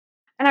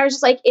And I was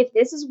just like, if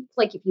this is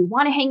like, if you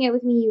want to hang out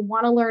with me, you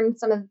want to learn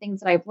some of the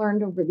things that I've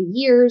learned over the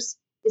years,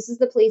 this is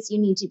the place you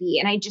need to be.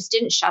 And I just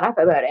didn't shut up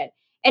about it.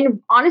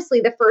 And honestly,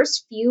 the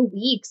first few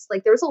weeks,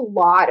 like there's a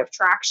lot of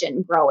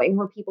traction growing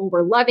where people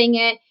were loving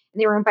it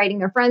and they were inviting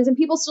their friends, and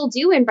people still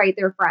do invite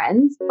their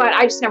friends, but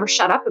I just never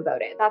shut up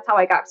about it. That's how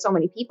I got so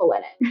many people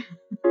in it.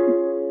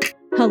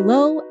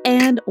 Hello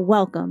and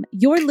welcome.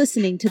 You're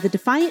listening to the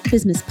Defiant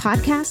Business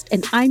Podcast,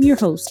 and I'm your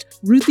host,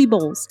 Ruthie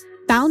Bowles,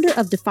 founder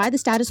of Defy the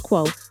Status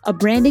Quo, a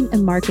branding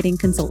and marketing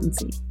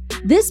consultancy.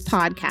 This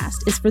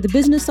podcast is for the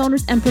business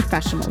owners and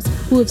professionals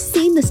who have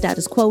seen the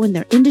status quo in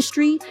their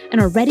industry and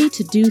are ready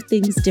to do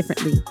things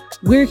differently.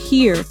 We're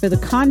here for the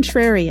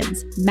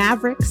contrarians,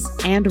 mavericks,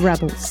 and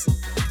rebels.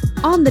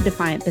 On the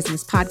Defiant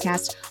Business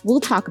Podcast,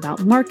 we'll talk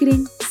about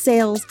marketing,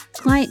 sales,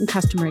 client and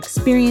customer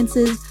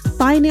experiences,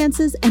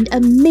 finances, and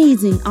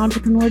amazing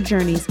entrepreneur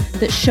journeys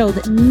that show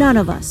that none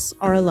of us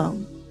are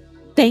alone.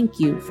 Thank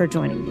you for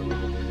joining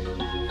me.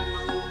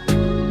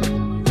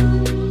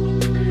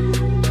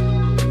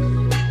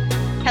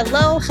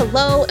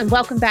 Hello, and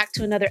welcome back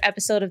to another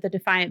episode of the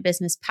Defiant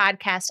Business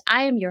Podcast.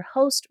 I am your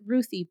host,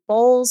 Ruthie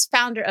Bowles,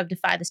 founder of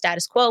Defy the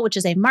Status Quo, which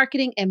is a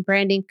marketing and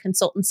branding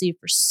consultancy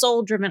for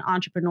soul-driven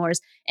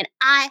entrepreneurs. And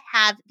I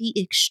have the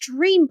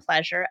extreme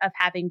pleasure of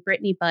having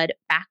Brittany Budd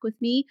back with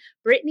me.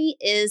 Brittany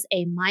is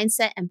a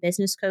mindset and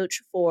business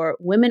coach for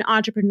women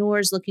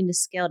entrepreneurs looking to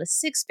scale to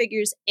six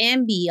figures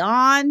and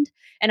beyond.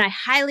 And I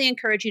highly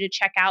encourage you to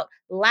check out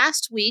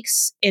last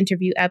week's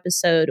interview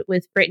episode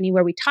with Brittany,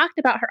 where we talked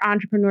about her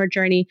entrepreneur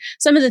journey,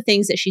 some of the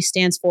things that she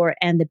stands for,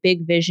 and the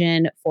big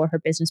vision for her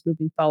business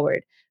moving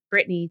forward.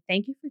 Brittany,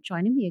 thank you for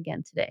joining me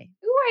again today.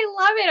 Ooh, I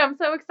love it. I'm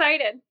so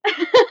excited.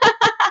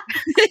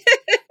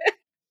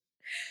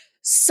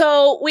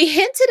 So we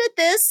hinted at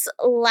this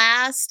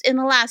in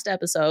the last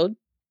episode.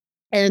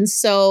 And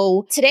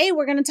so today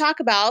we're going to talk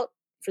about,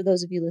 for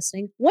those of you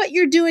listening, what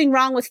you're doing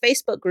wrong with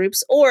Facebook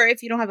groups, or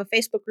if you don't have a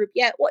Facebook group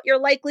yet, what you're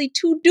likely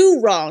to do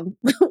wrong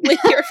with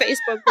your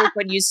Facebook group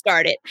when you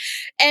start it.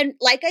 And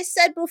like I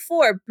said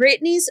before,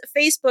 Brittany's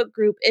Facebook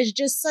group is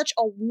just such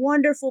a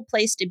wonderful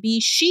place to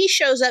be. She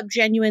shows up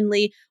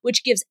genuinely,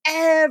 which gives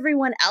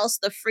everyone else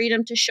the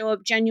freedom to show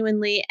up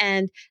genuinely.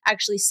 And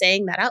actually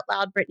saying that out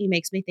loud, Brittany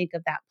makes me think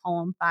of that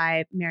poem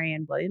by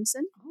Marianne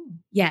Williamson. Oh.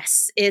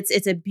 Yes,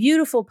 it's a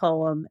beautiful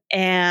poem.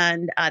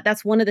 And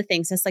that's one of the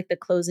things, that's like the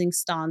closing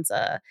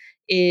stanza,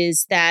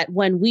 is that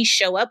when we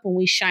show up, when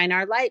we shine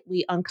our light,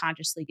 we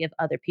unconsciously give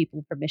other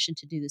people permission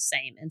to do the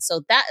same. And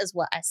so that is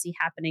what I see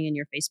happening in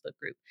your Facebook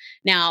group.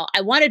 Now,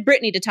 I wanted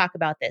Brittany to talk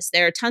about this.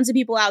 There are tons of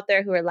people out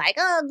there who are like,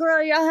 oh,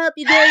 girl, I'll help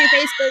you grow your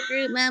Facebook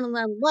group, blah, blah,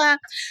 blah, blah.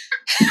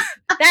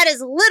 That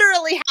is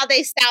literally how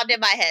they sound in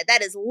my head.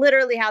 That is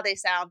literally how they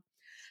sound.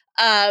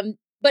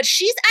 But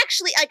she's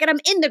actually like, and I'm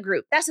in the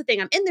group. That's the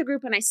thing. I'm in the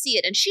group and I see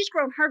it. And she's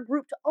grown her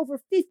group to over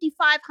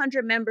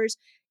 5,500 members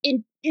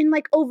in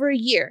like over a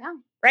year. Yeah.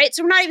 Right.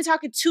 So we're not even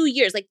talking 2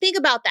 years. Like, think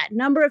about that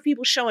number of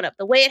people showing up,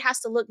 the way it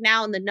has to look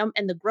now, and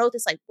the growth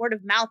is like word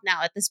of mouth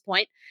now at this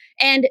point.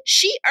 And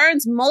she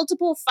earns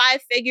multiple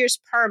 5 figures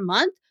per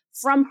month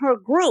from her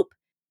group.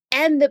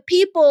 And the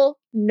people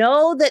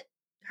know that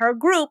her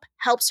group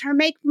helps her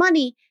make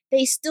money.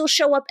 They still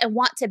show up and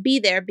want to be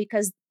there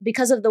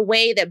because of the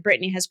way that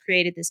Brittany has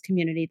created this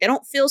community. They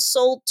don't feel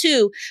sold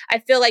to. I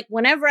feel like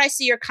whenever I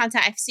see your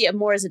content, I see it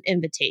more as an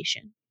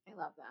invitation. I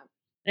love that.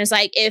 And it's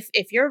like,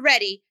 if you're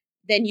ready,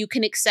 then you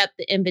can accept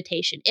the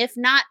invitation. If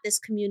not, this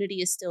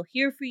community is still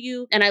here for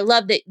you. And I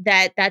love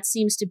that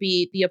seems to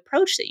be the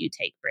approach that you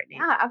take, Brittany.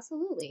 Yeah,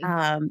 absolutely.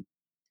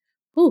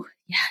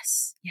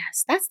 Yes.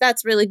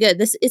 That's really good.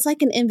 It's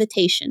like an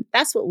invitation.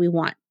 That's what we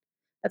want.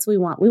 That's what we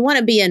want. We want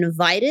to be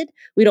invited.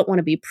 We don't want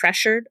to be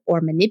pressured or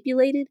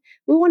manipulated.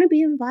 We want to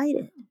be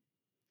invited.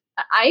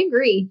 I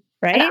agree.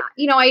 Right?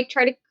 And, I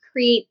try to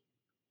create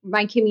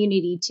my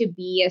community to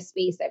be a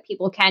space that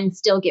people can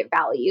still get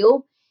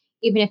value,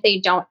 even if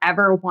they don't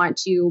ever want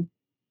to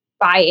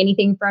buy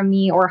anything from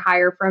me or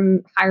hire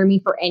me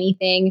for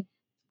anything.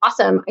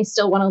 Awesome. I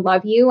still want to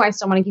love you. I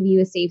still want to give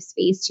you a safe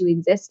space to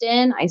exist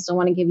in. I still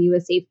want to give you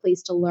a safe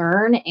place to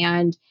learn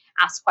and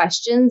ask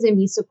questions and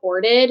be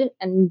supported.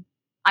 And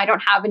I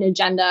don't have an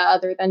agenda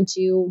other than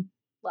to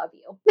love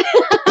you.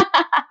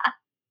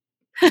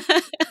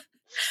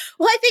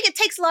 Well, I think it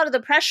takes a lot of the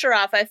pressure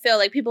off. I feel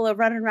like people are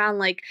running around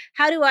like,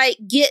 how do I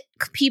get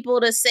people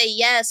to say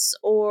yes?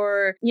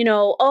 Or,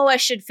 oh, I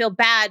should feel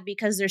bad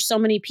because there's so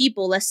many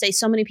people, let's say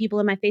so many people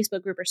in my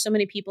Facebook group or so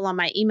many people on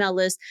my email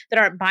list that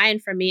aren't buying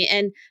from me.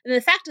 And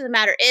the fact of the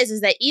matter is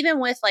that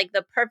even with like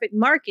the perfect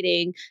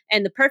marketing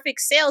and the perfect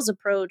sales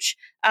approach,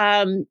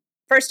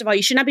 first of all,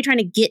 you should not be trying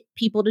to get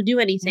people to do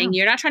anything. Yeah.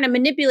 You're not trying to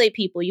manipulate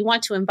people. You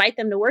want to invite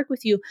them to work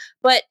with you.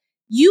 But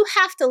you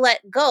have to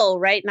let go,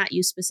 right? Not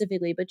you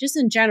specifically, but just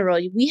in general,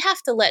 we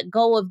have to let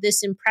go of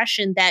this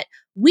impression that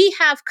we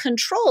have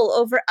control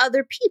over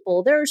other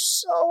people. There are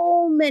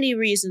so many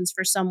reasons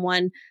for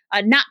someone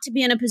not to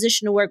be in a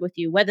position to work with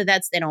you, whether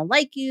that's they don't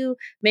like you,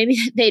 maybe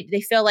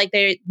they feel like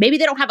maybe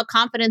they don't have a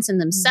confidence in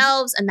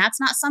themselves, and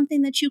that's not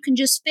something that you can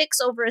just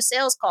fix over a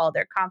sales call,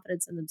 their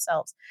confidence in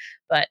themselves.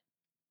 But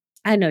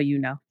I know you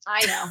know.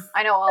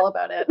 I know all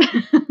about it.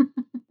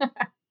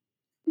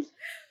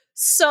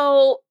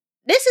 So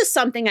this is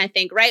something I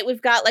think, right?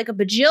 We've got like a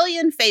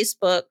bajillion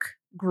Facebook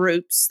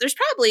groups. There's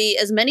probably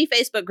as many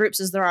Facebook groups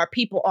as there are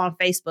people on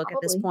Facebook at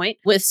this point,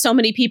 with so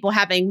many people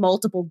having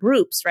multiple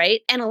groups,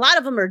 right? And a lot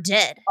of them are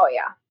dead. Oh,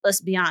 yeah. Let's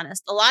be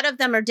honest. A lot of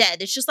them are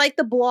dead. It's just like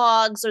the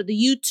blogs or the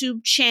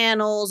YouTube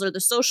channels or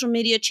the social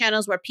media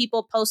channels where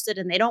people posted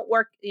and they don't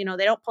work, they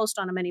don't post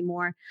on them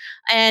anymore.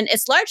 And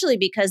it's largely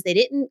because they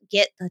didn't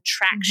get the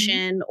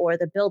traction or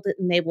the build it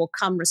and they will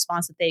come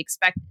response that they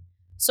expected.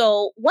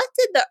 So what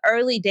did the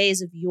early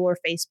days of your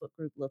Facebook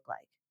group look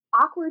like?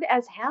 Awkward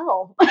as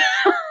hell.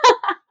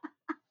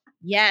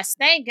 Yes,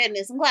 thank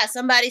goodness. I'm glad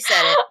somebody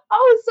said it.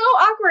 Oh, so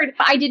awkward.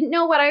 I didn't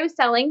know what I was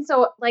selling.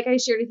 So like I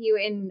shared with you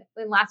in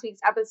last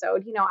week's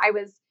episode, I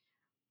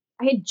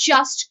had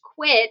just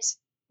quit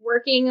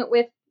working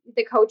with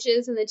the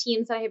coaches and the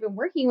teams that I had been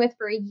working with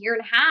for a year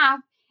and a half.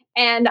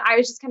 And I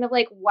was just kind of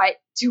like, what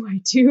do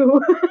I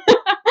do?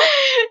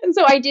 And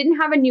so I didn't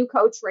have a new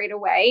coach right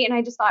away. And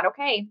I just thought,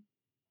 okay,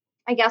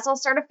 I guess I'll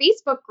start a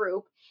Facebook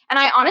group. And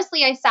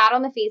I sat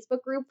on the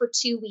Facebook group for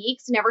 2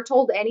 weeks, never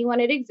told anyone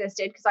it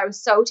existed because I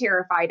was so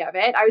terrified of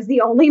it. I was the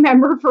only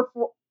member for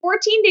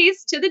 14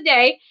 days to the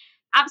day,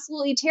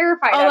 absolutely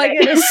terrified of it. Oh my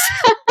goodness.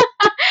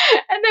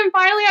 And then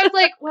finally I was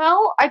like,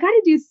 well, I got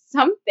to do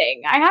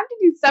something. I have to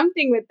do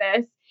something with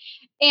this.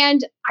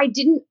 And I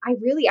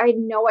had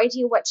no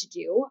idea what to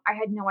do. I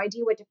had no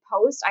idea what to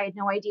post. I had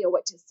no idea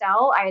what to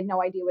sell. I had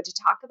no idea what to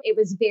talk about. It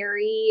was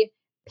very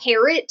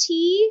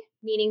parroty,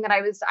 meaning that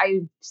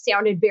I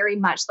sounded very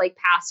much like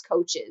past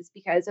coaches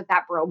because of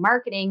that bro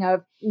marketing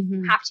of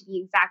you have to be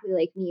exactly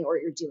like me or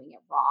you're doing it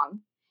wrong.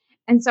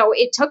 And so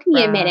it took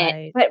me a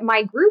minute, but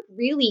my group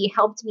really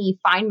helped me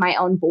find my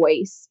own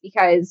voice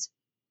because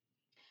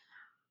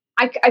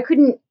I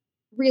couldn't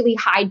really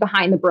hide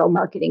behind the bro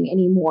marketing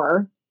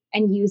anymore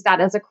and use that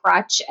as a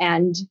crutch.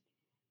 And,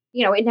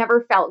 it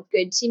never felt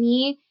good to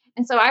me.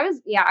 And so I was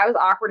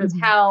awkward as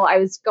hell. I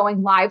was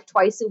going live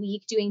twice a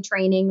week, doing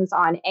trainings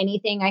on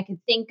anything I could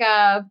think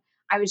of.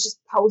 I was just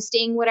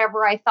posting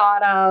whatever I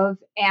thought of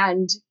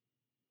and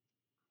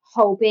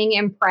hoping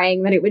and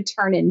praying that it would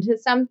turn into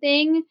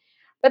something.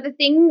 But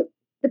the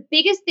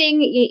biggest thing,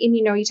 and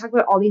you talk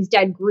about all these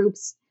dead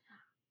groups,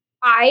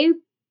 I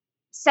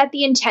set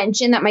the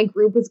intention that my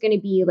group was going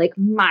to be like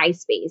my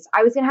space.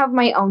 I was going to have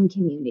my own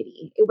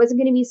community. It wasn't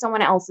going to be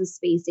someone else's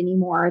space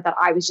anymore that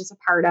I was just a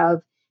part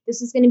of. This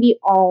was going to be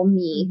all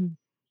me.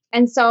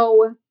 And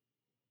so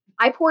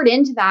I poured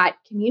into that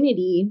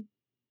community.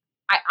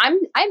 I'm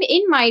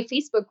in my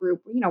Facebook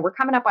group. We're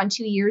coming up on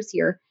 2 years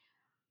here,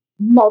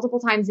 multiple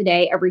times a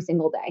day, every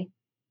single day.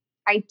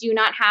 I do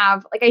not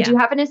have, I do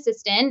have an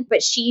assistant,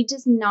 but she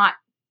does not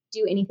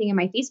do anything in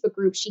my Facebook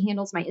group. She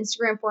handles my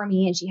Instagram for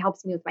me and she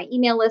helps me with my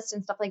email list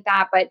and stuff like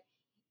that. But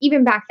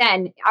even back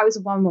then, I was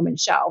a one-woman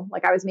show.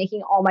 I was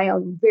making all my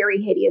own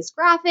very hideous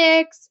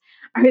graphics.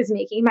 I was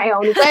making my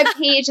own web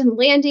page and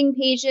landing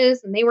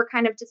pages, and they were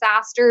kind of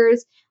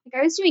disasters.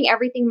 I was doing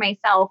everything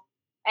myself.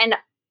 And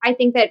I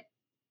think that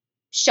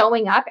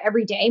showing up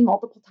every day,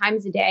 multiple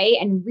times a day,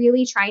 and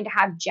really trying to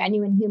have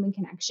genuine human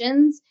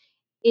connections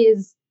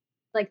is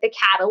the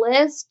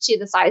catalyst to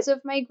the size of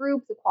my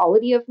group, the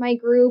quality of my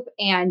group,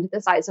 and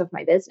the size of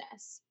my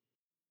business.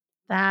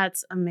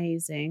 That's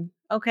amazing.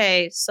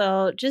 Okay,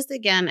 so just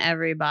again,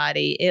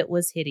 everybody, it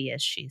was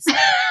hideous, she said.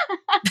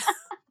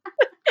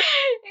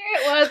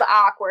 It was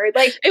awkward.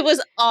 It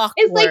was awkward.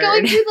 It's like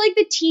going through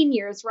the teen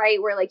years,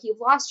 right? Where you've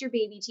lost your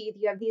baby teeth,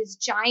 you have these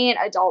giant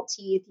adult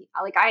teeth.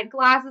 I had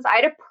glasses, I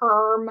had a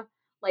perm,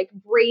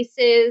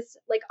 braces,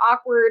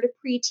 awkward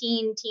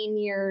preteen, teen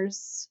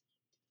years.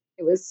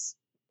 It was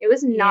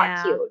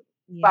not cute,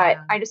 but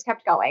I just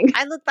kept going.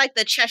 I looked like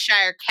the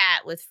Cheshire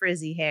cat with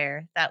frizzy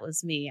hair. That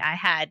was me. I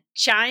had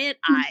giant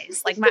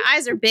eyes. My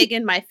eyes are big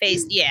in my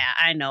face. Yeah,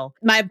 I know.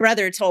 My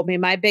brother told me,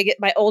 my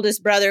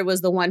oldest brother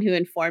was the one who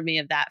informed me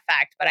of that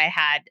fact, but I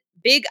had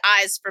big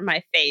eyes for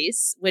my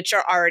face, which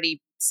are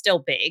already still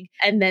big.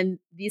 And then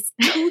this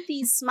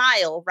toothy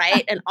smile,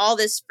 right? And all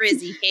this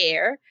frizzy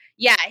hair.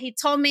 Yeah,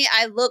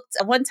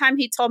 one time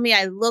he told me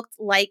I looked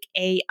like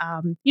a,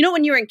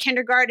 when you were in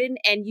kindergarten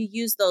and you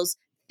use those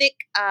thick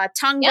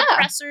tongue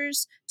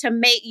depressors to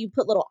make, you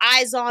put little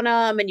eyes on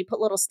them and you put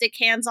little stick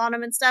hands on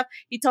them and stuff.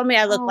 He told me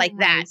I looked like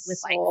that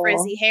with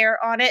frizzy hair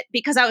on it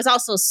because I was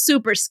also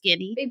super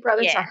skinny. Big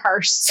brothers are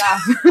harsh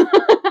stuff.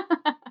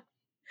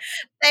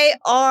 They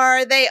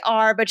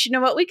are. But you know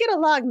what? We get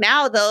along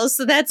now though.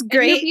 So that's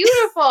great. And you're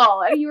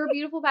beautiful. You were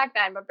beautiful back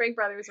then, but big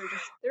brothers are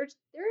just,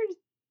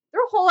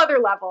 they're a whole other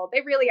level.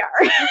 They really are.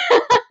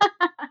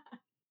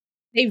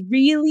 They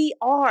really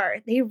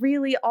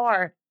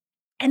are.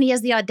 And he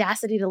has the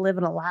audacity to live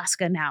in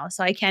Alaska now.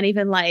 So I can't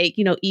even like,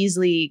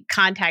 easily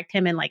contact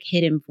him and like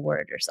hit him for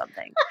it or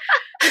something.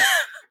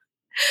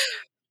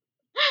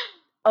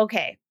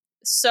 Okay.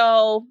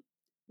 So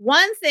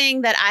one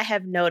thing that I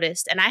have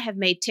noticed, and I have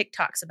made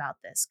TikToks about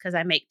this because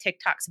I make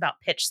TikToks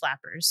about pitch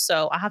slappers.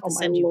 So I'll have Oh to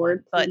my send you one.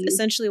 Lord, But please.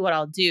 essentially what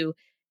I'll do,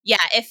 yeah,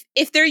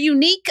 if they're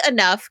unique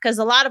enough, because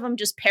a lot of them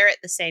just parrot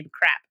the same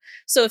crap.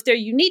 So if they're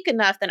unique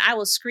enough, then I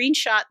will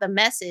screenshot the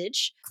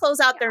message, close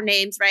out their Yeah,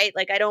 names, right?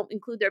 Like I don't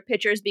include their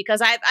pictures because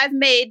I've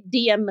made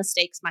DM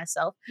mistakes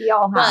myself. we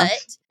all have.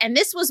 And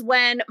this was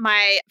when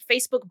my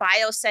Facebook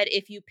bio said,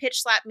 if you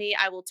pitch slap me,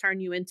 I will turn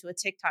you into a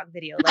TikTok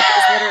video. Like it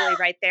was literally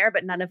right there,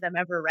 but none of them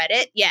ever read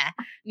it. Yeah,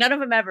 none of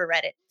them ever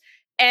read it.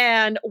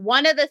 And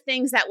one of the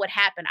things that would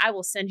happen, I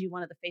will send you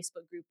one of the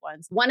Facebook group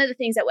ones. One of the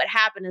things that would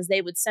happen is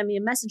they would send me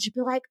a message and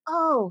be like,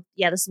 oh,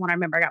 yeah, this is one I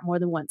remember I got more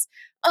than once.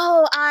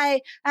 Oh,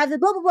 I have the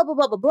blah, blah, blah, blah,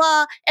 blah, blah,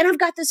 blah. And I've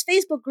got this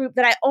Facebook group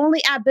that I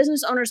only add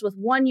business owners with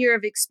 1 year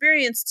of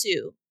experience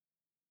to.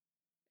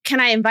 Can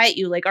I invite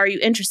you? Like, are you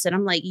interested?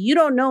 I'm like, you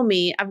don't know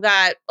me. I've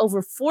got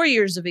over 4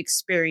 years of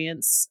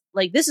experience.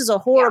 Like, this is a Yeah.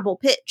 horrible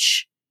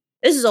pitch.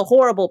 This is a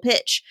horrible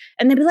pitch.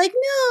 And they'd be like,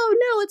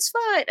 no, it's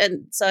fine.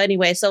 And so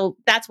anyway, so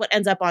that's what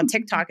ends up on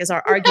TikTok is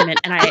our argument.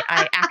 And I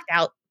act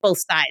out both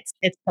sides.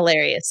 It's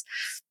hilarious.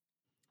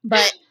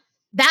 But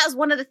that is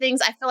one of the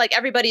things I feel like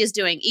everybody is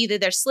doing. Either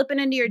they're slipping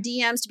into your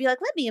DMs to be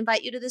like, let me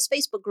invite you to this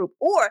Facebook group,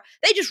 or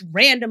they just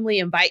randomly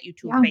invite you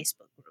to a Yeah.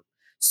 Facebook group.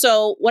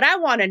 So what I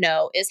want to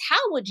know is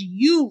how would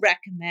you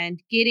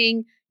recommend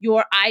getting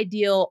your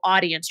ideal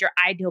audience, your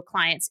ideal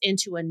clients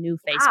into a new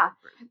Yeah.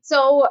 Facebook group?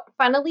 So,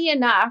 funnily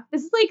enough,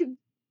 this is like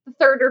the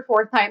third or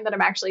fourth time that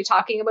I'm actually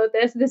talking about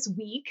this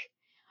week.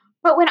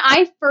 But when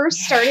I first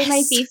started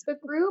my Yes. Facebook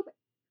group,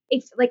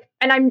 it's like,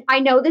 and I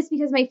know this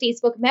because my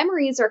Facebook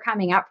memories are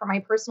coming up from my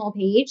personal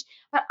page,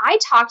 but I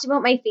talked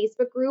about my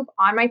Facebook group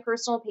on my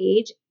personal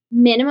page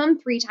minimum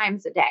 3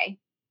 times a day.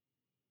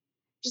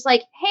 Just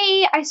like,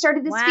 hey, I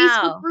started this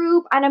Facebook Wow.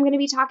 group and I'm going to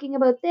be talking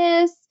about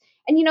this.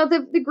 And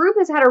the group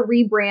has had a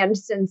rebrand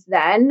since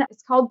then.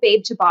 It's called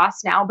Babe to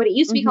Boss now, but it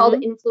used to be called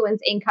Mm-hmm.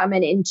 Influence, Income,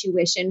 and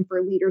Intuition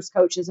for leaders,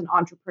 coaches, and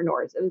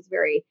entrepreneurs. It was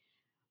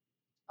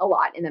a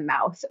lot in the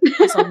mouth.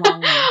 That's a long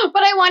one.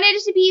 But I wanted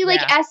it to be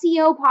like Yeah.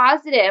 SEO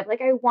positive.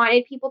 Like I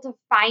wanted people to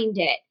find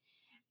it.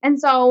 And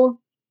so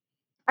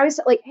I was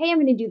like, hey,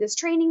 I'm going to do this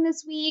training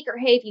this week. Or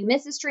hey, if you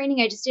miss this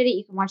training, I just did it.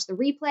 You can watch the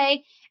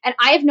replay. And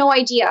I have no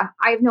idea.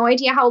 I have no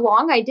idea how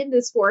long I did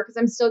this for because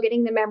I'm still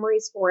getting the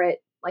memories for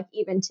it, like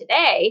even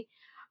today.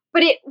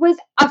 But it was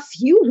a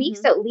few weeks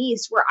Mm-hmm. at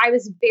least where I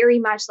was very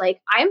much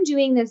like, I'm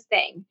doing this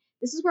thing.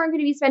 This is where I'm going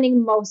to be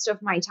spending most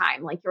of my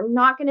time. Like, you're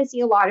not going to see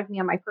a lot of me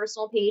on my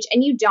personal page,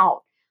 and you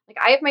don't. Like,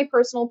 I have my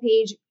personal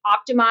page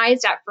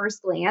optimized at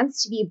first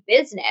glance to be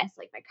business.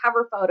 Like, my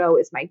cover photo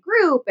is my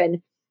group,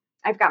 and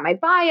I've got my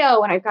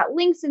bio, and I've got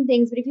links and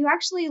things. But if you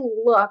actually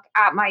look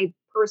at my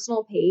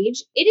personal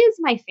page, it is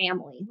my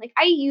family. Like,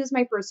 I use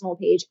my personal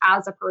page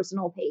as a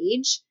personal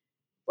page,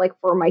 like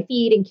for my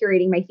feed and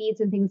curating my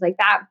feeds and things like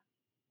that.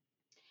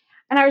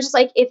 And I was just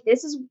like, if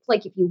this is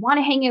like, if you want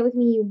to hang out with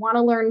me, you want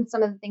to learn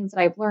some of the things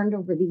that I've learned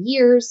over the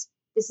years,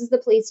 this is the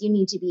place you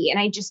need to be. And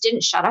I just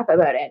didn't shut up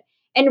about it.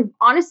 And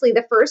honestly,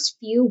 the first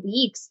few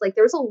weeks, like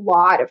there was a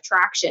lot of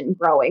traction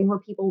growing where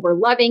people were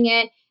loving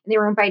it and they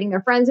were inviting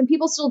their friends, and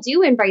people still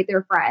do invite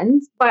their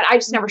friends, but I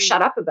just never Mm-hmm.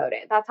 shut up about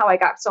it. That's how I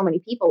got so many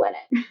people in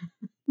it.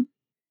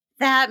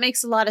 That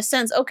makes a lot of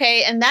sense.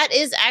 Okay. And that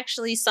is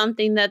actually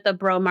something that the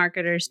bro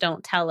marketers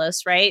don't tell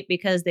us, right?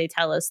 Because they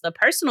tell us the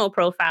personal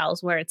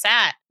profiles where it's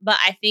at. But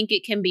I think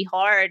it can be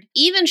hard,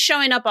 even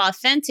showing up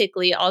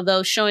authentically,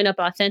 although showing up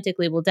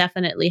authentically will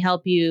definitely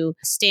help you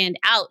stand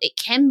out. It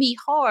can be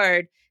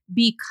hard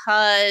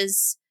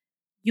because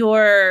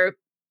you're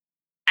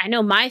I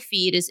know my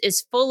feed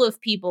is full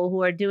of people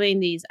who are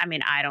doing these. I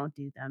mean, I don't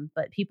do them,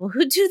 but people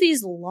who do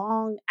these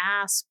long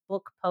ass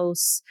book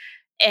posts.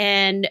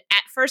 And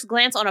at first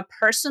glance on a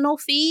personal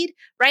feed,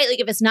 right? Like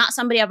if it's not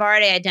somebody I've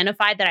already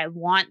identified that I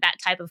want that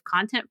type of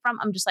content from,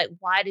 I'm just like,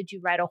 why did you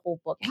write a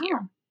whole book Yeah.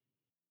 here?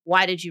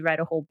 Why did you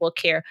write a whole book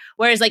here?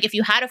 Whereas like if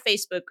you had a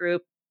Facebook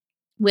group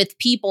with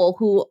people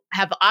who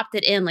have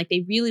opted in, like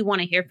they really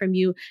want to hear from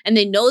you and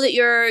they know that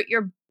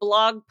your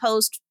blog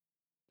post,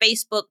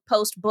 Facebook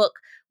post, book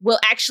will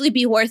actually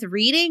be worth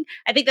reading.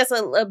 I think that's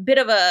a bit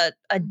of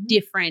a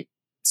different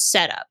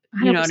setup.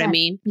 You know what I 100%.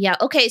 mean? Yeah.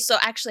 Okay. So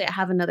actually, I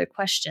have another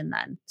question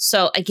then.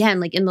 So again,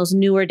 like in those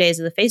newer days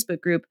of the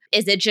Facebook group,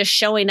 is it just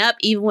showing up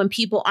even when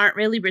people aren't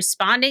really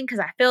responding? Because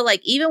I feel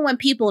like even when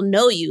people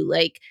know you,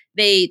 like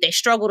they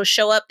struggle to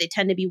show up. They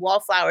tend to be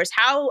wallflowers.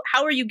 How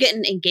are you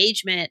getting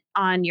engagement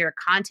on your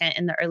content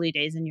in the early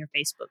days in your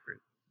Facebook group?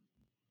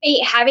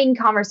 Having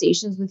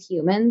conversations with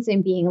humans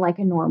and being like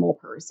a normal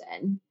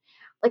person.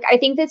 Like, I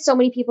think that so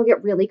many people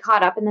get really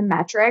caught up in the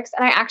metrics.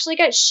 And I actually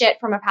got shit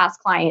from a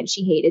past client.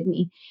 She hated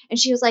me. And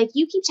she was like,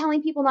 you keep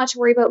telling people not to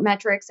worry about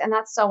metrics, and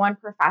that's so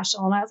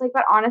unprofessional. And I was like,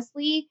 but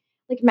honestly,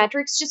 like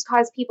metrics just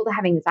cause people to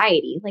have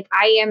anxiety. Like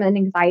I am an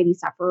anxiety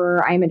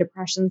sufferer. I'm a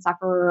depression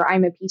sufferer.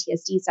 I'm a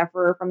PTSD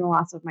sufferer from the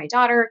loss of my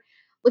daughter.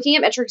 Looking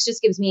at metrics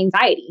just gives me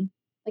anxiety.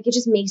 Like it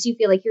just makes you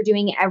feel like you're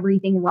doing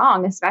everything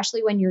wrong,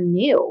 especially when you're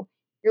new.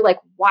 You're like,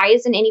 why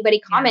isn't anybody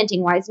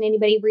commenting? Why isn't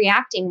anybody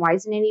reacting? Why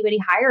isn't anybody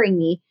hiring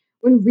me?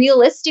 When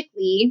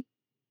realistically,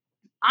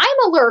 I'm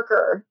a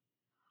lurker.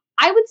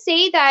 I would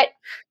say that,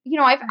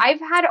 I've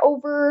had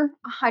over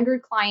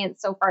 100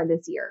 clients so far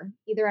this year,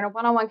 either in a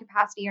one-on-one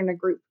capacity or in a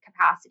group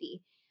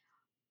capacity.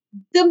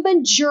 The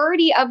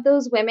majority of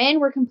those women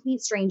were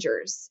complete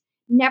strangers.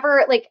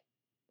 Never, like,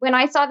 when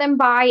I saw them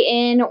buy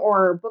in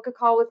or book a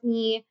call with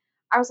me,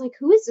 I was like,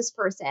 who is this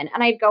person?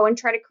 And I'd go and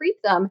try to creep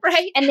them.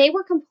 Right. And they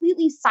were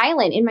completely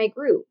silent in my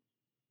group.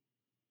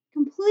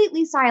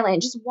 Completely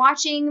silent, just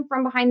watching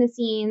from behind the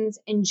scenes,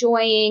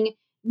 enjoying,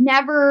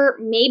 never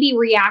maybe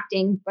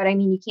reacting, but I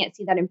mean, you can't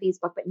see that in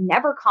Facebook, but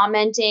never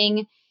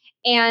commenting.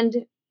 And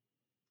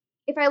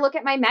if I look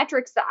at my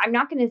metrics, I'm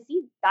not going to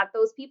see that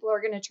those people are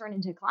going to turn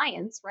into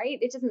clients, right?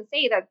 It doesn't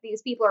say that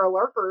these people are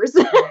lurkers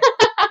and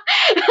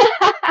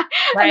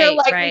they're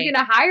likely going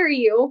to hire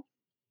you.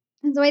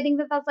 And so I think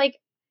that that's like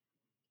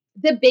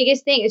the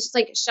biggest thing. It's just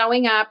like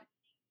showing up,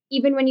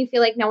 even when you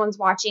feel like no one's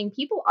watching.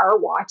 People are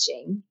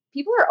watching.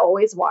 People are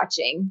always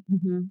watching.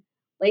 Mm-hmm.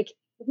 Like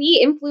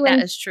we influence.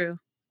 That is true.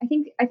 I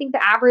think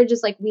the average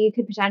is like we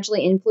could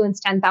potentially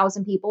influence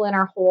 10,000 people in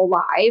our whole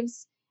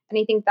lives. And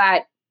I think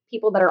that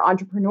people that are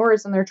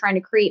entrepreneurs and they're trying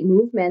to create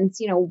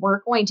movements,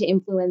 we're going to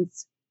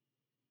influence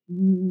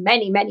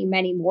many, many,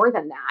 many more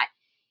than that.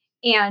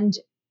 And,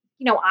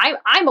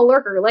 I'm a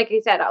lurker. Like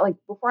I said, like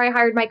before I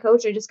hired my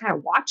coach, I just kind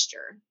of watched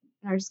her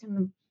and I was just kind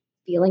of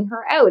feeling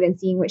her out and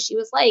seeing what she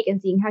was like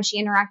and seeing how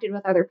she interacted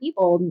with other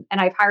people.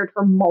 And I've hired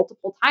her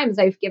multiple times.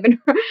 I've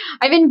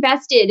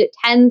invested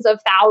tens of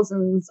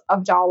thousands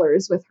of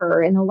dollars with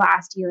her in the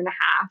last year and a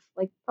half,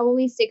 like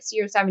probably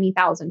 $60,000 or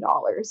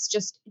 $70,000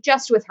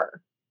 just with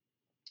her.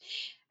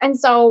 And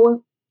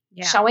so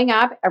showing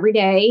up every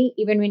day,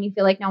 even when you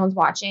feel like no one's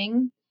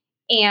watching,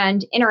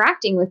 and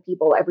interacting with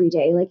people every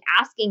day, like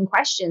asking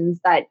questions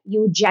that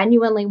you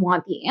genuinely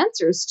want the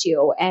answers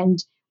to.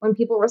 And when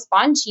people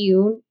respond to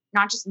you,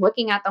 not just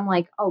looking at them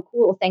like, oh,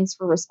 cool, thanks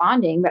for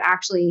responding, but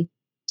actually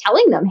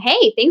telling them,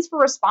 hey, thanks for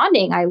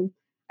responding.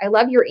 I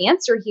love your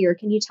answer here.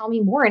 Can you tell me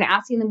more? And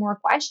asking them more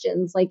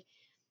questions. Like,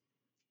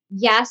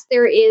 yes,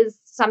 there is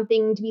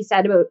something to be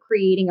said about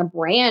creating a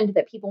brand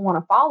that people want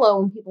to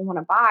follow and people want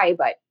to buy,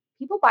 but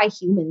people buy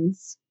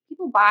humans.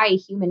 People buy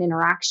human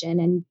interaction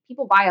and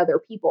people buy other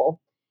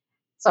people.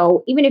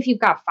 So even if you've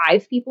got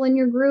 5 people in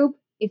your group,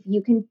 if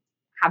you can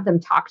have them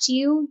talk to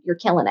you, you're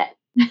killing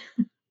it.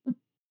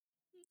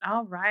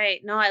 All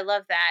right. No, I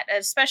love that.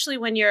 Especially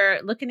when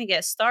you're looking to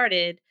get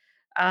started.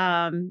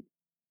 Um,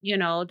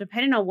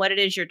 depending on what it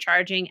is you're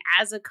charging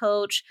as a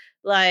coach,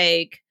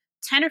 like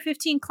 10 or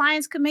 15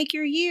 clients could make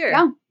your year.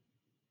 Yeah.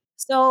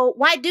 So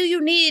why do you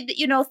need,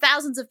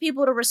 thousands of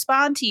people to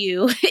respond to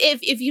you?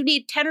 If you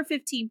need 10 or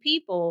 15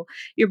 people,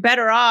 you're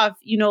better off,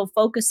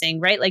 focusing,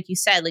 right? Like you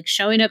said, like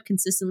showing up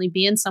consistently,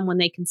 being someone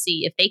they can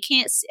see. If they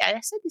can't see, I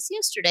said this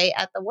yesterday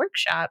at the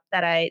workshop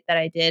that I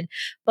did,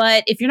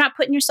 but if you're not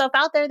putting yourself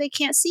out there, they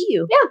can't see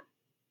you. Yeah,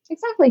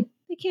 exactly.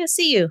 They can't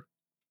see you.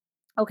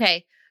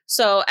 Okay.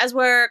 So as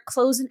we're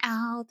closing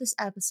out this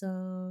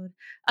episode,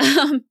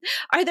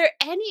 are there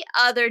any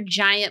other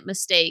giant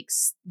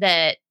mistakes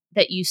that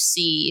you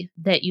see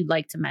that you'd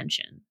like to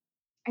mention?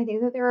 I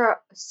think that there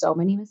are so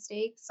many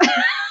mistakes. But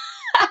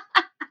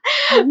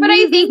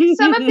I think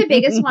some of the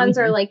biggest ones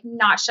are like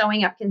not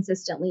showing up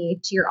consistently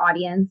to your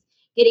audience,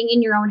 getting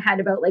in your own head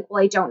about like,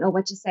 well, I don't know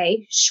what to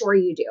say. Sure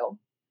you do.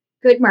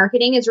 Good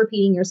marketing is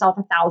repeating yourself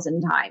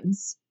 1,000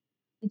 times.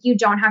 Like you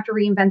don't have to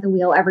reinvent the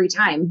wheel every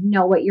time.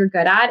 Know what you're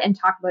good at and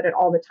talk about it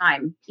all the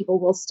time. People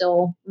will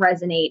still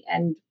resonate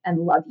and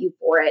love you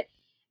for it.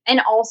 And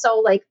also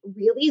like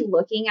really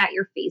looking at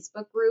your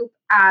Facebook group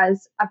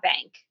as a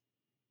bank.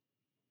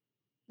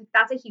 Like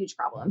that's a huge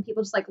problem.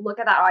 People just like look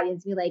at that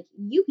audience and be like,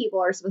 you people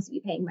are supposed to be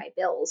paying my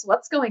bills.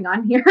 What's going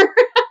on here? And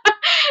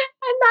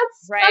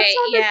that's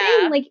not the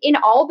thing. Like in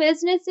all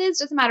businesses,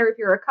 doesn't matter if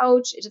you're a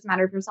coach, it doesn't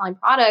matter if you're selling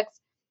products.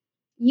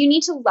 You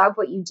need to love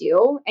what you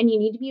do and you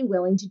need to be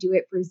willing to do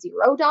it for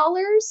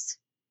 $0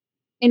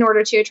 in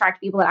order to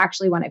attract people that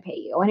actually want to pay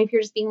you. And if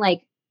you're just being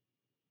like,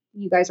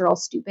 you guys are all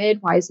stupid,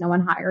 why is no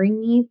one hiring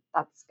me?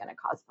 That's going to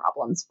cause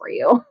problems for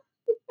you.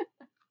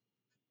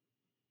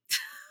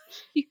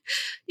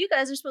 You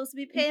guys are supposed to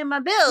be paying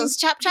my bills.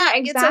 Chop, chop, yeah,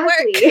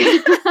 exactly. Get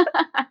to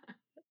work.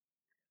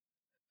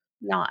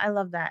 No, I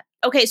love that.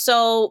 Okay,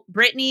 so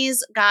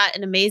Brittany's got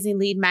an amazing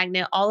lead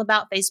magnet all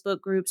about Facebook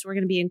groups. We're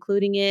going to be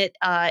including it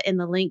in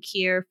the link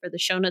here for the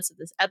show notes of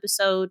this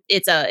episode.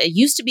 It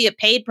used to be a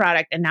paid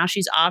product, and now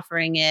she's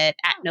offering it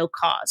at no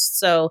cost.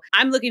 So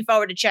I'm looking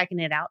forward to checking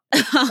it out.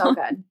 So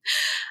good.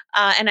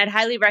 And I'd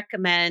highly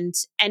recommend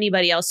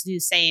anybody else do the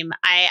same.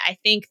 I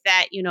think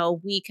that,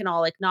 we can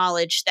all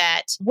acknowledge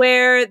that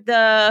where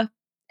the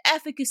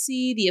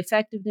efficacy, the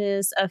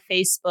effectiveness of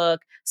Facebook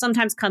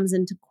sometimes comes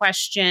into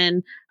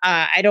question.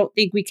 I don't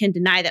think we can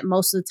deny that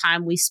most of the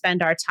time we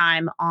spend our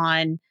time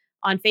on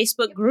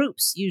Facebook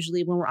groups,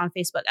 usually when we're on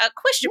Facebook.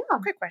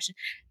 Quick question.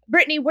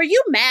 Brittany, were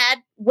you mad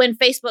when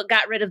Facebook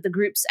got rid of the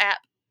groups app?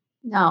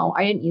 No,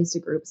 I didn't use the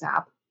groups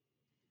app.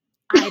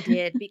 I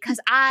did, because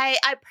I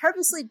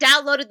purposely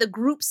downloaded the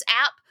groups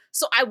app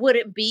so I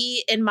wouldn't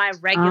be in my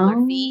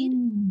regular feed.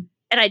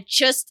 And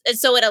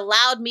so it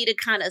allowed me to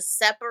kind of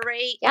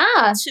separate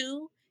the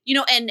two,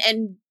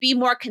 and be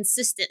more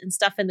consistent and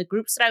stuff in the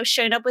groups that I was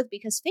showing up with,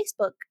 because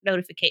Facebook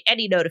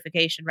any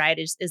notification, right,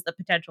 is the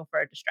potential for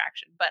a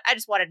distraction. But I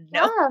just wanted to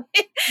know.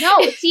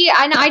 No, see,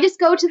 I just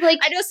go to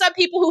I know some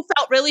people who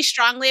felt really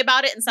strongly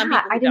about it, and some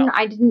people who don't.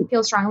 I didn't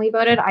feel strongly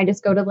about it. I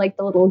just go to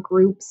the little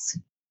groups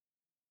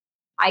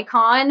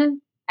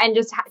icon and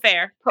just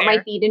put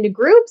my feed into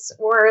groups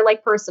or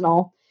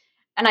personal.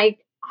 And I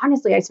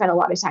spend a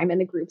lot of time in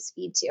the groups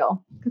feed too,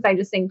 because I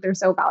just think they're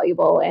so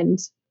valuable and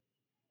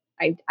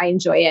I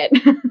enjoy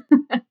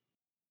it.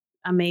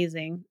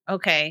 Amazing.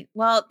 Okay.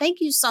 Well,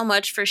 thank you so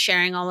much for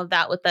sharing all of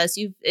that with us.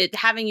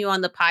 Having you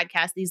on the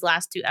podcast, these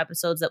last 2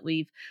 episodes that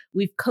we've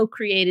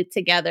co-created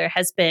together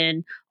has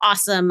been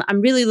awesome. I'm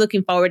really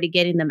looking forward to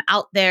getting them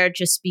out there,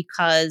 just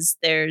because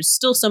there's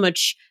still so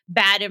much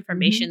bad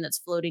information that's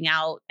floating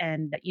out,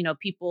 and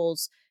people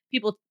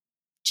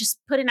just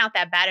putting out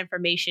that bad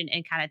information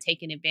and kind of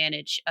taking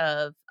advantage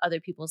of other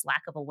people's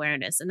lack of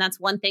awareness. And that's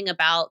one thing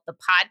about the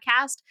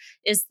podcast,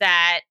 is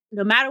that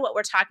no matter what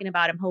we're talking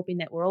about, I'm hoping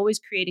that we're always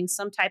creating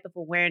some type of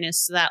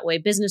awareness, so that way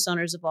business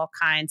owners of all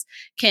kinds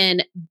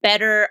can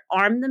better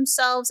arm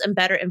themselves and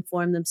better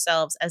inform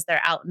themselves as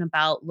they're out and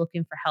about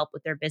looking for help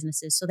with their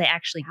businesses, so they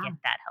actually get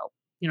that help.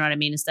 You know what I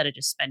mean? Instead of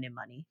just spending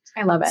money.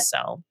 I love it.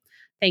 So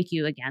thank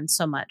you again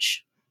so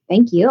much.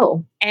 Thank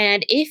you.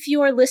 And if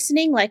you're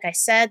listening, like I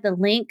said, the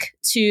link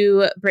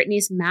to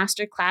Brittany's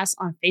masterclass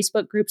on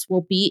Facebook groups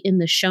will be in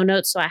the show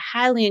notes. So I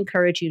highly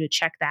encourage you to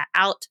check that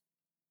out.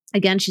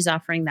 Again, she's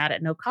offering that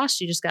at no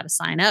cost. You just got to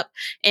sign up.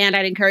 And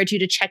I'd encourage you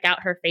to check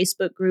out her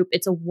Facebook group.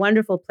 It's a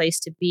wonderful place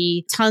to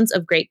be. Tons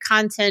of great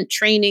content,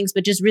 trainings,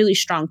 but just really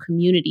strong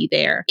community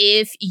there.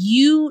 If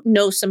you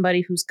know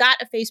somebody who's got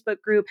a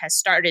Facebook group, has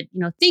started,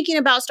 thinking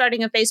about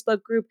starting a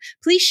Facebook group,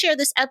 please share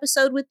this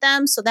episode with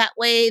them, so that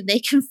way they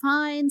can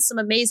find some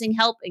amazing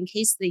help in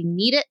case they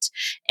need it.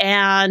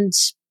 And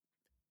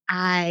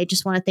I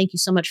just want to thank you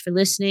so much for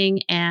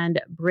listening. And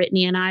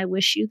Brittany and I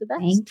wish you the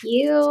best. Thank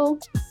you.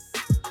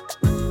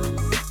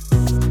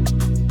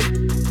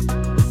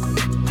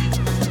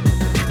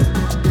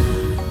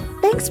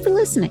 Thanks for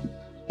listening.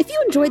 If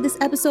you enjoyed this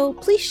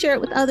episode, please share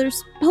it with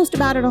others, post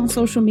about it on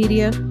social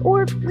media,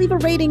 or leave a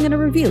rating and a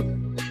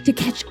review. To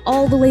catch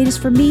all the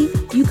latest from me,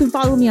 you can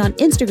follow me on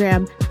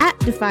Instagram at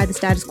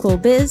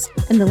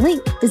DefyTheStatusQuoBiz, and the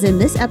link is in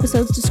this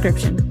episode's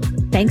description.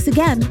 Thanks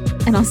again,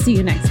 and I'll see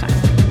you next time.